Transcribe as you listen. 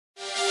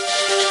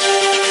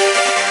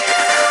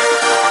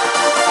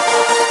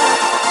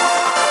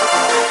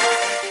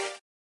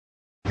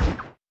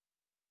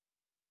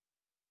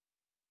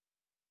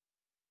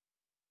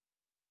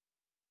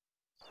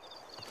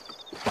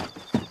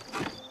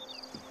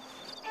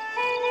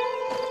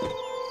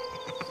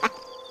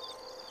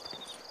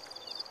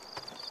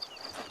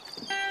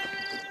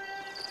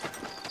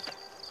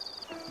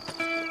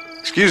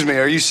Excuse me,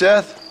 are you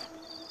Seth?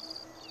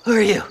 Who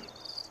are you?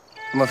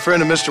 I'm a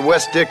friend of Mr.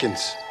 Wes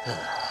Dickens.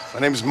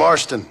 My name's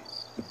Marston.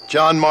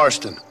 John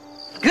Marston.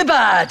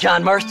 Goodbye,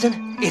 John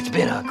Marston. It's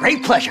been a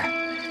great pleasure.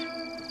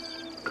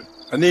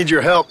 I need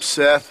your help,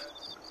 Seth.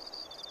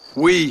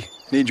 We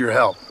need your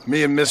help.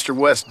 Me and Mr.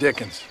 Wes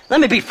Dickens.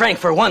 Let me be frank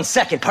for 1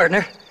 second,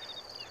 partner.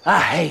 I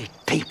hate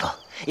people.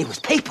 It was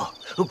people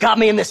who got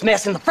me in this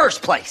mess in the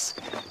first place.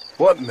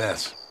 What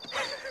mess?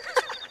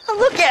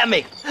 Look at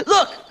me.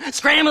 Look,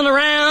 scrambling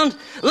around,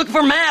 looking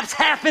for maps,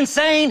 half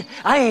insane.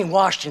 I ain't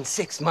washed in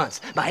 6 months.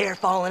 My hair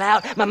falling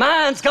out, my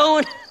mind's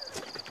going.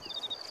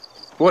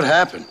 What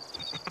happened?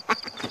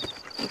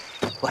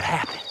 What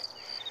happened?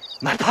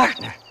 My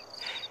partner.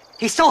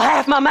 He stole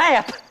half my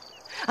map.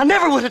 I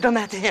never would have done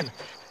that to him.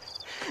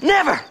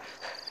 Never.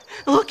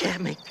 Look at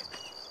me.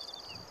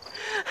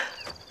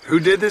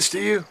 Who did this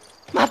to you?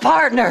 My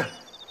partner.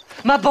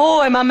 My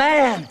boy, my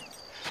man.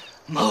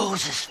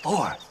 Moses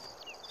Forth.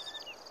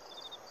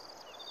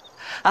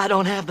 I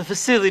don't have the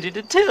facility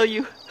to tell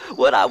you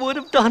what I would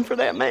have done for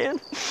that man.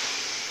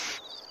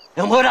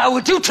 And what I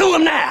would do to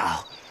him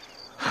now.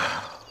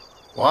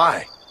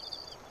 Why?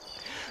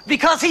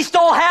 Because he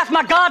stole half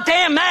my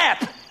goddamn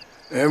map.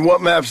 And what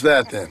map's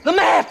that, then? The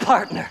map,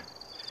 partner.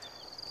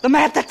 The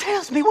map that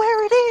tells me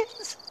where it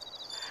is.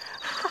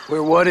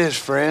 Where what is,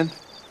 friend?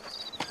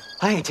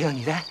 I ain't telling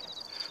you that.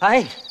 I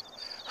ain't.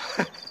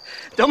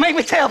 Don't make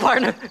me tell,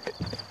 partner.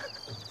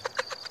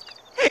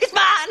 It's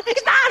mine.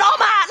 It's mine. All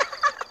mine.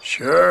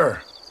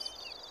 Sure.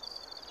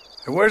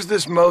 And where's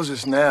this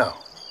Moses now?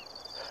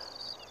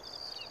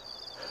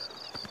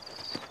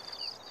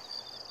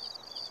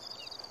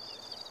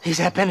 He's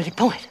at Benedict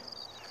Point.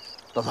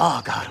 The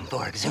law got him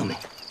for exhuming.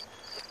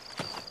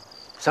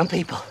 Some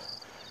people,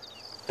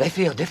 they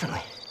feel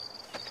differently.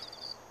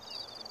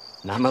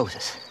 Not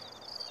Moses.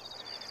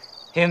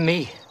 Him and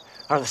me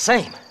are the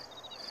same.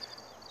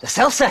 The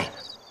self-same.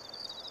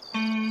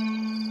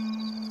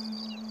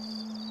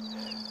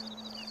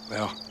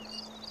 Well,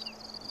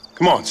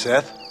 come on,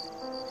 Seth.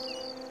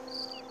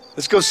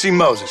 Let's go see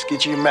Moses,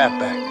 get you your map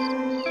back.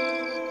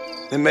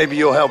 Then maybe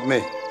you'll help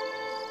me.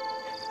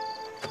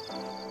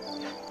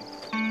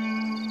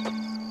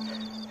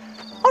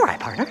 All right,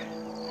 partner.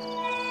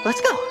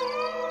 Let's go.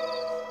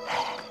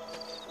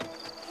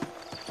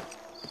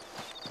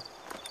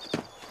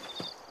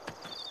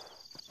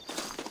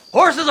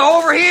 Horses are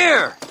over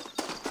here!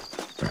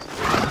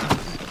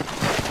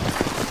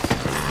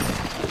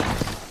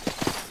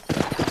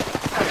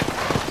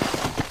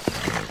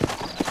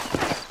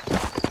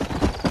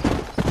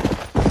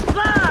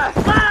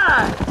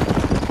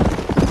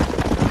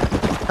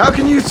 How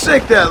can you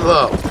sink that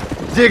low?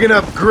 Digging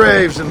up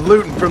graves and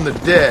looting from the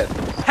dead.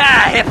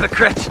 Ha,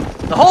 hypocrite!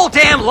 The whole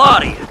damn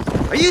lot of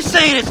you. Are you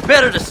saying it's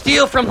better to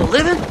steal from the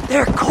living?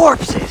 They're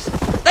corpses.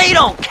 They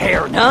don't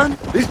care none.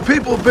 These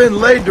people have been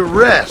laid to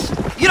rest.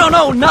 You don't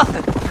know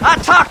nothing. I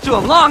talk to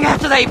them long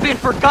after they've been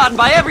forgotten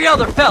by every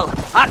other fella.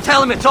 I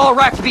tell them it's all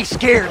right to be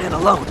scared and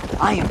alone.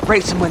 I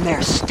embrace them when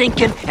they're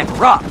stinking and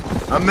rotten.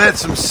 I met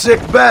some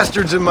sick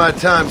bastards in my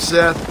time,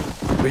 Seth.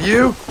 But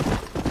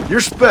you're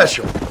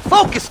special.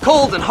 Folk is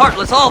cold and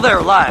heartless all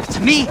their lives. To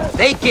me,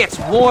 they gets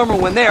warmer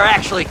when they're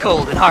actually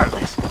cold and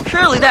heartless.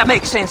 Surely that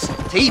makes sense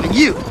to even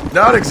you.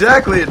 Not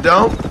exactly, it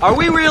don't. Are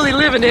we really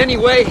living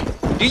anyway?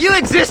 Do you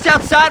exist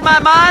outside my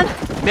mind?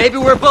 Maybe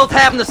we're both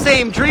having the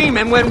same dream,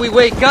 and when we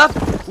wake up,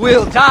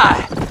 we'll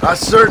die. I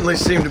certainly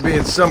seem to be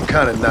in some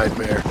kind of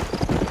nightmare.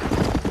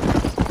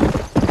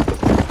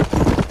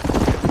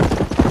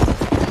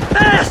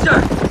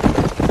 Faster!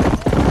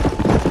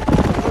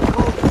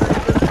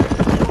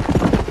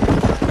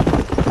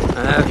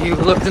 Have you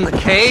looked in the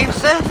cave,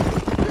 Seth?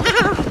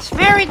 No, it's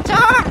very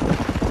dark.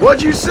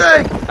 What'd you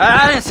say?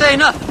 I didn't say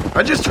nothing.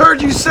 I just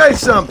heard you say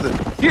something.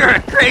 You're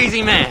a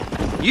crazy man.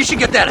 You should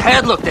get that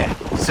head looked at.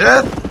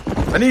 Seth,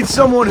 I need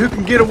someone who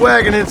can get a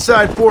wagon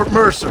inside Fort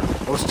Mercer.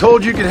 I was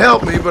told you could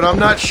help me, but I'm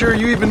not sure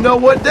you even know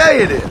what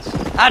day it is.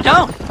 I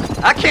don't.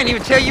 I can't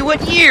even tell you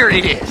what year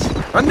it is.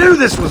 I knew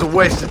this was a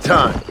waste of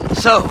time.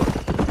 So,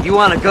 you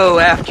want to go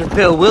after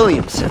Bill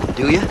Williamson,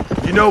 do you?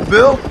 You know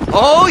Bill?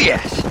 Oh,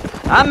 yes.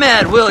 I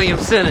met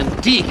Williamson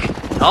and Deke,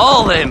 and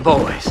all them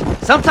boys.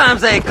 Sometimes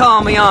they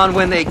call me on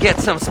when they get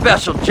some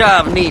special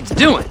job needs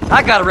doing.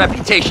 I got a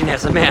reputation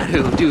as a man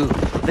who do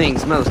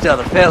things most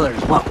other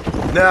fellers won't.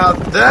 Now,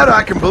 that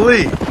I can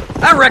believe.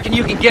 I reckon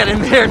you can get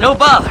in there, no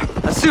bother.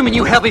 Assuming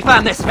you help me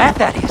find this map,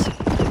 that is.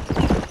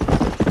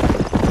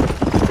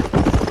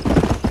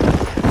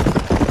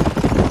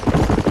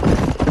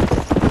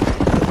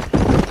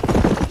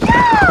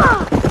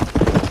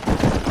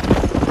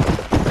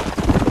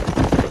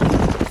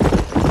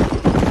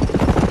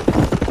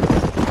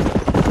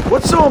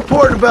 What's so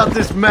important about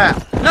this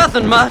map?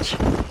 Nothing much.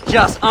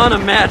 Just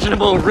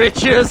unimaginable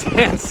riches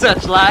and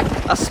such like.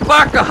 A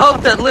spark of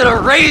hope that lit a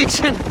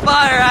raging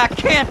fire I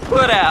can't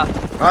put out.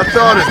 I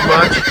thought as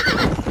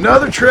much.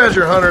 Another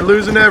treasure hunter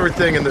losing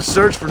everything in the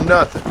search for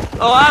nothing.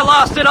 Oh, I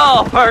lost it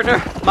all,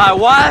 partner. My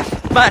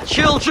wife, my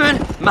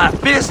children, my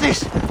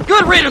business.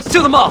 Good riddance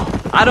to them all.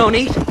 I don't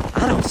eat,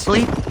 I don't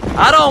sleep,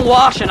 I don't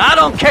wash and I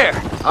don't care.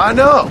 I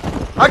know.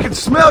 I can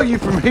smell you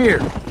from here.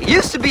 It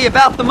used to be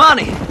about the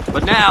money,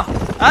 but now,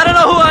 I don't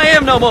know who I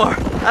am no more.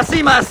 I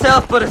see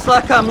myself, but it's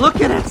like I'm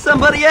looking at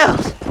somebody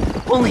else.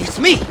 Only it's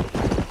me,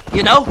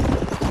 you know?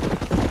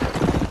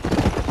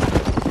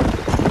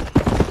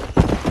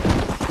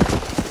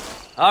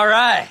 All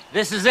right,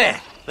 this is it.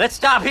 Let's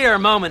stop here a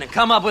moment and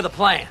come up with a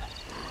plan.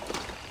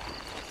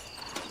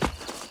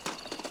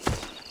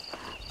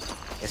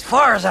 As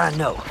far as I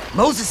know,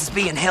 Moses is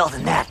being held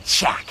in that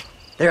shack.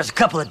 There's a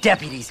couple of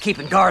deputies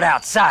keeping guard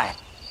outside.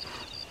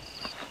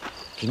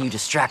 Can you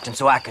distract him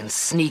so I can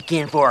sneak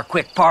in for a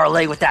quick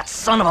parlay with that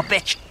son of a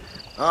bitch?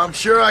 I'm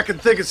sure I can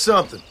think of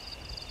something.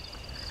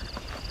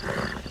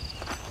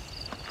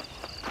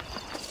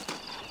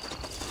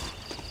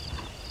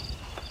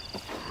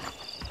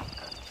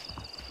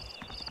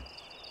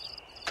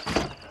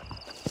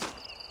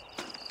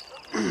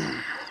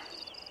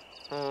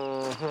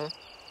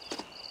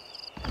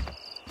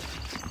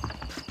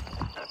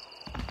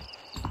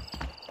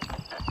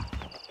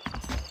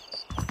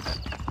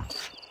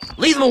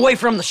 Leave them away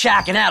from the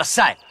shack and out of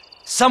sight.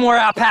 Somewhere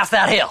out past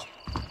that hill.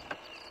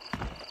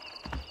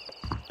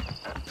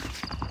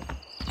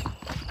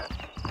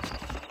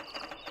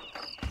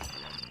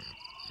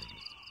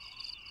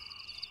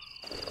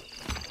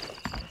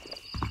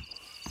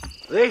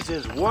 This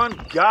is one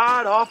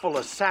god-awful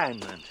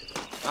assignment.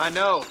 I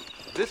know.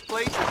 This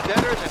place is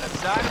deader than a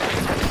side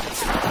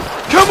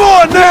of... Come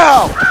on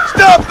now!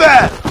 Stop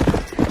that!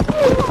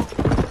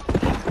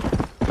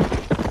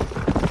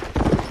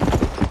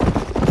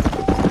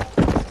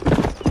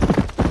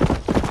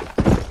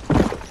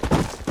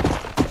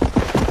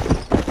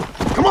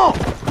 Come on!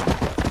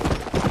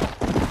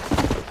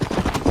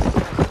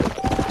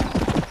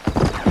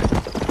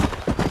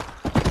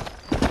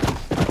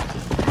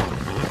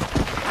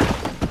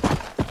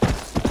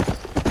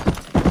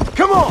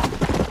 Come on!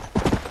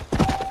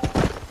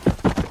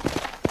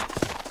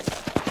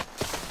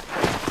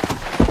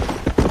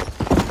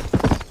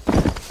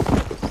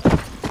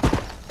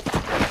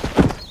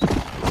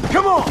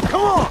 Come on!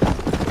 Come on!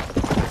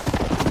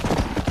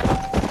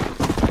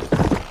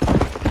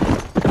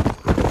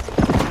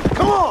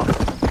 Come on!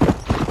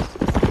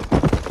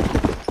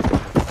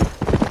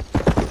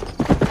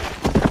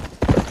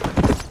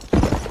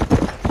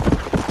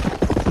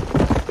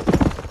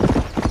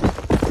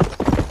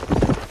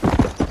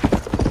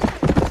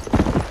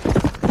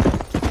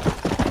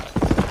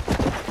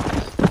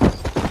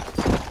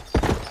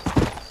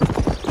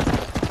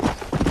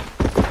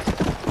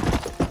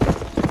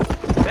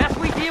 Best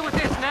we deal with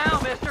this now,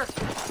 mister.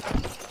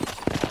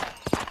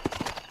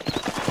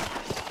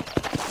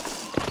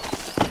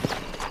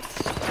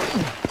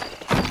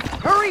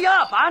 Hurry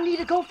up! I need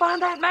to go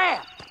find that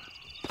map.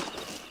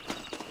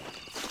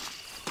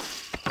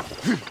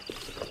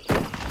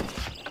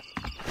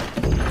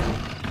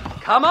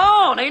 Come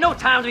on! Ain't no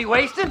time to be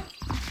wasting.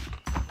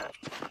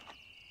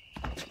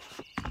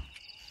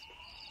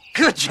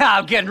 Good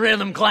job getting rid of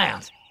them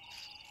clowns.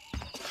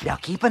 Now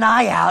keep an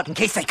eye out in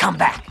case they come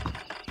back.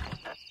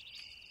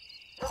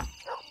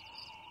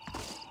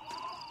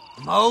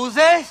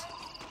 Moses?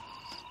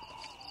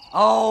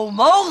 Oh,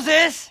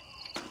 Moses!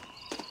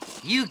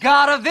 You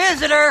got a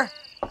visitor!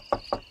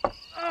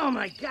 Oh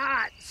my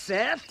God,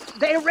 Seth.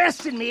 They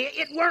arrested me.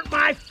 It weren't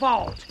my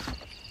fault.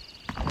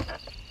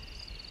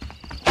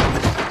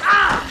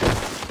 Ah!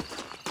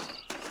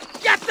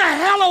 Get the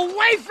hell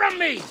away from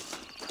me!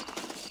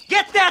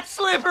 Get that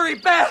slippery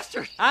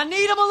bastard! I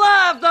need him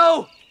alive,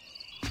 though!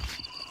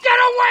 Get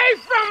away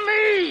from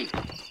me!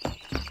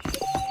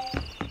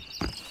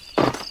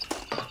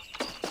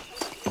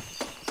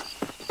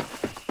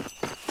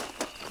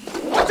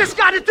 What's this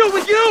got to do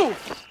with you?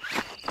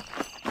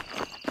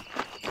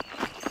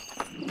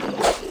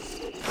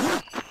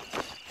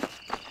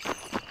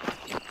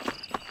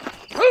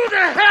 Who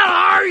the hell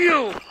are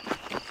you?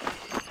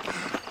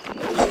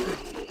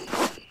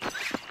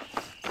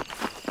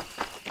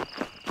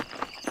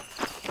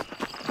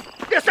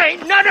 This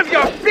ain't none of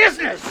your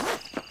business!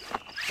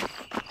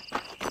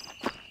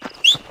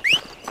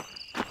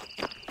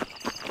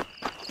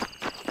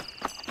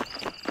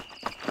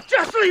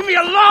 Just leave me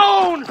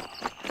alone!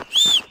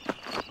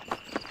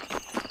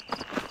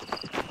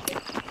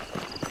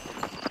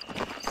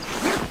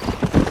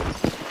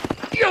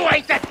 You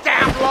ain't the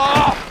damn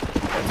law!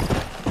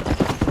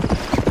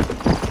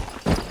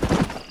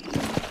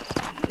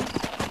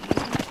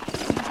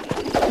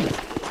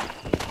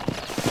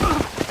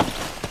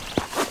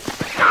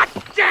 God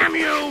damn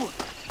you!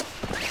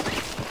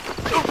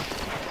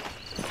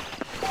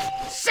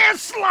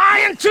 Seth's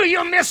lying to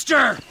you,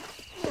 mister!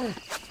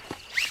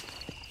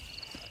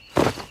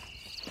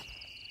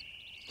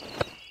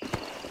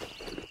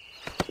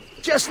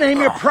 Just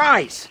name your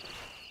price.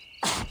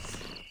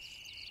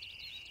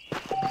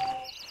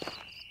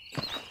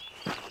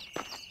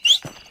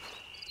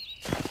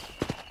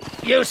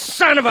 You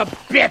son of a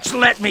bitch,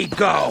 let me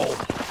go!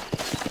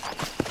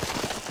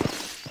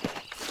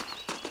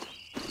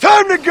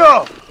 Time to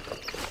go!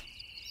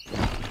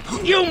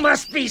 You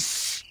must be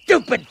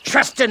stupid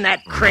trusting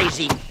that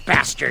crazy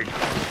bastard.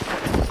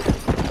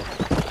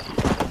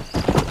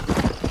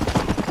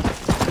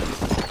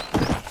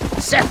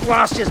 Seth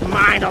lost his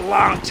mind a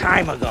long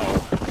time ago.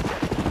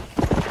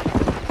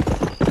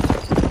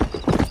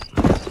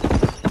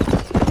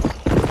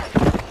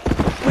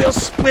 We'll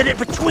split it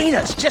between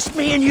us, just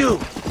me and you.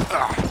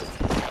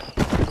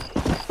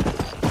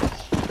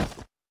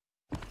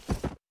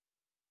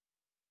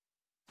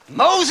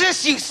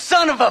 Moses, you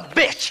son of a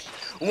bitch!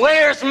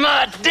 Where's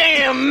my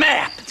damn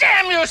map?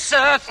 Damn you,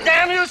 Seth!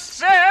 Damn you,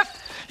 Seth!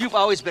 You've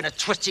always been a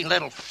twisty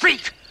little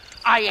freak.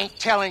 I ain't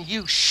telling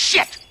you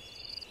shit.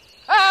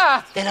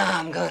 Then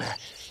I'm gonna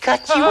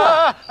cut you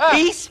up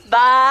piece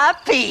by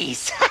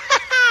piece.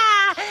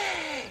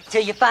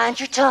 Till you find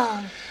your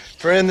tongue.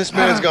 Friend, this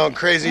man's gone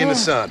crazy in the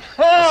sun.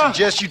 I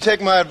suggest you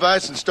take my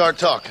advice and start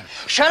talking.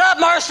 Shut up,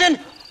 Marston!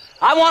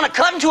 I want to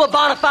cut into a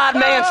bona fide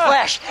man's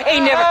flesh.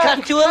 Ain't never cut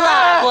into a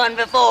live one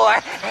before.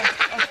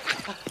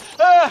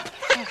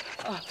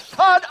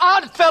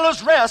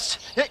 Oddfellows Rest.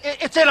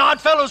 It's in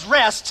Oddfellows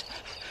Rest.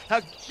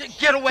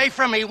 Get away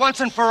from me once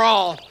and for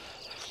all.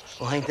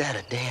 Well, ain't that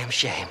a damn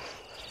shame?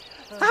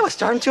 I was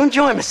starting to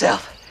enjoy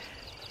myself.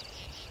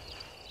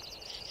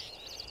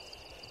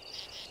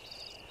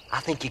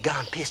 I think you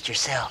gone pissed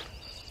yourself,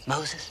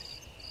 Moses.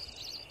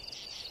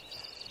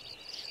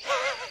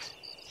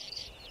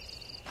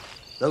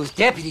 Those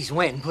deputies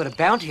went and put a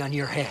bounty on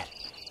your head.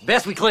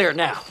 Best we clear it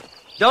now.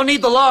 Don't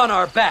need the law on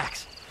our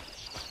backs.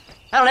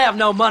 I don't have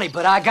no money,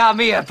 but I got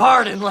me a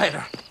pardon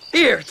letter.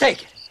 Here,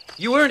 take it.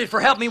 You earned it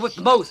for helping me with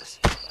the Moses.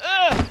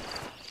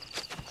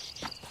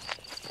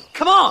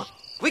 Come on.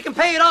 We can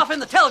pay it off in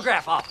the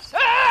telegraph office.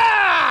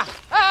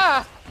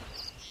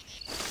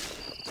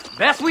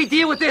 Best we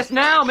deal with this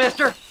now,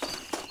 mister.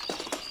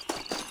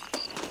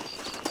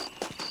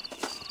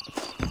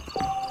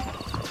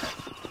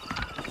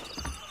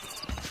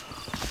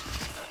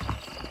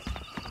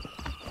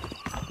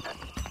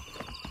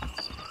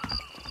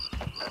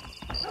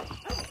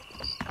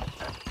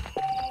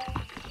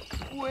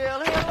 Well,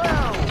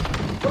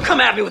 hello. Don't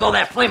come at me with all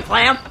that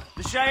flim-flam.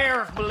 The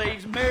sheriff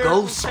believes miracles.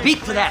 Go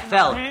speak to that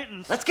fella.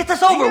 Repentance. Let's get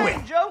this over He with.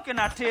 ain't joking,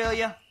 I tell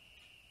you.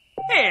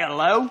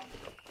 Hello,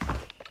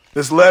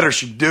 This letter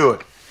should do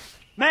it.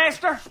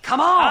 Master. Come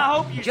on. I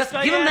hope you Just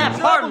stay give him out that of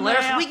pardon trouble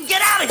letter so now. we can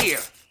get out of here.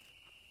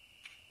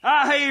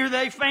 I hear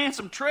they found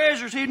some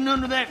treasures hidden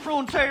under that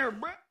frontier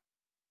brick.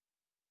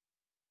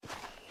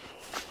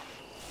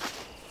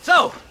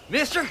 So,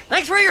 mister,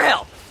 thanks for your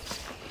help.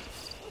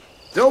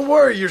 Don't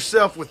worry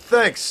yourself with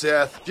thanks,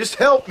 Seth. Just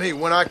help me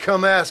when I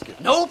come asking.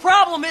 No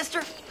problem,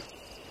 mister.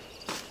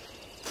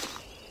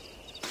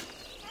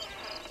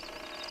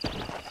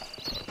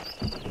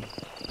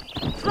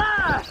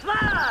 Fly,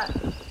 fly.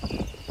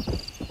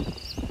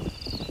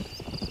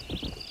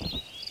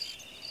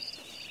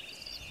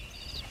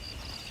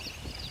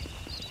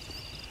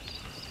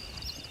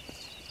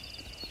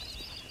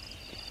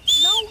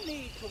 No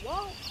need to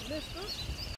walk, mister.